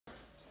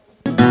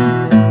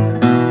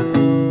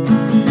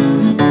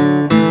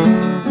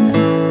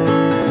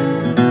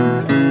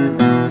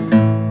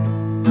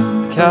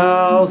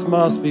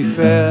must be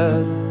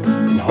fed,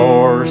 and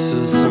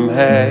horses some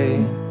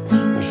hay.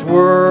 There's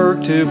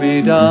work to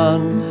be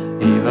done,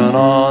 even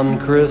on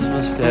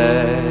Christmas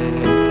Day.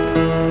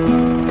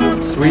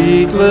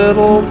 Sweet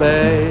little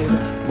babe,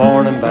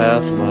 born in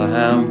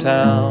Bethlehem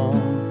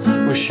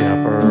town, with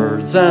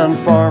shepherds and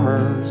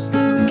farmers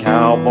and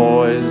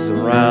cowboys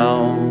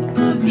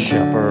around.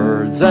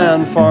 Shepherds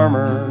and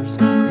farmers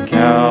and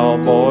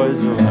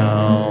cowboys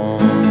around.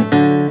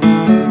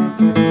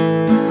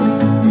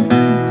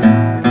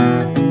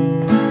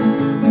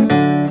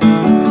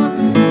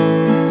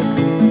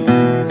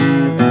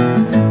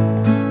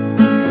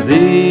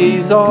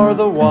 These are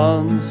the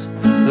ones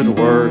that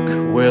work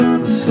with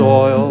the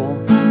soil.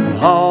 When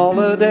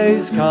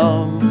holidays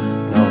come,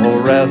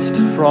 no rest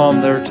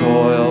from their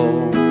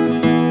toil.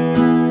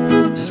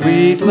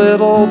 Sweet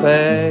little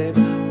babe,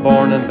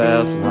 born in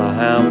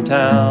Bethlehem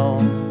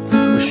town,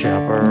 with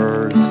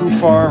shepherds and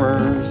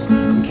farmers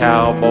and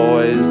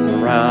cowboys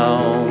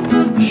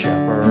around.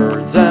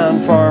 Shepherds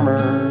and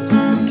farmers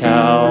and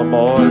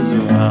cowboys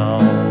around.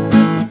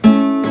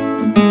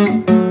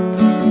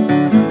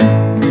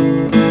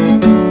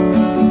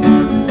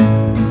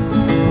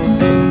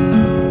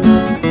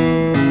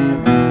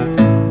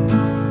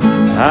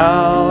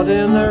 Out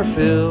in their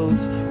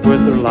fields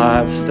with their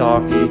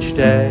livestock each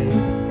day,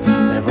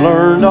 they've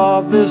learned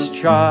of this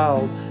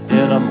child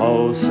in a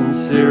most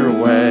sincere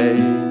way.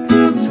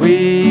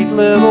 Sweet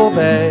little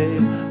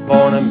babe,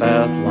 born in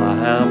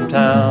Bethlehem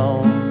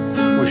town,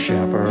 with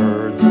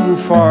shepherds and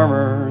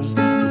farmers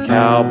and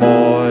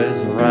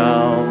cowboys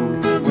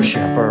around. With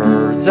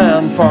shepherds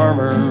and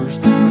farmers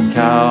and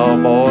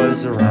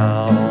cowboys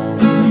around.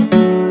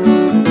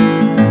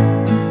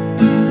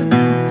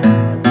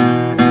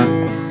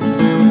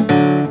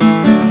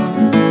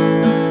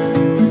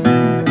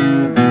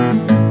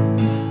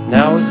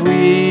 Now as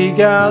we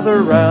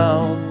gather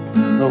round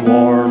the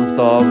warmth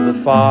of the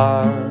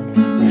fire,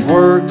 there's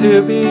work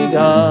to be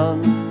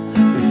done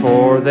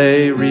before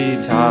they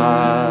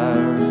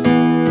retire.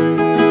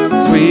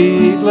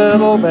 Sweet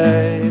little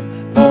babe,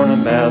 born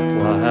in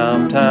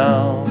Bethlehem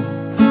town,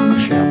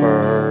 with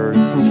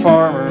shepherds and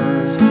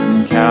farmers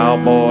and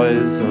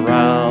cowboys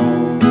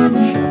around.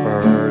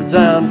 Shepherds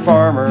and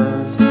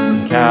farmers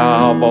and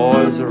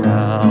cowboys around.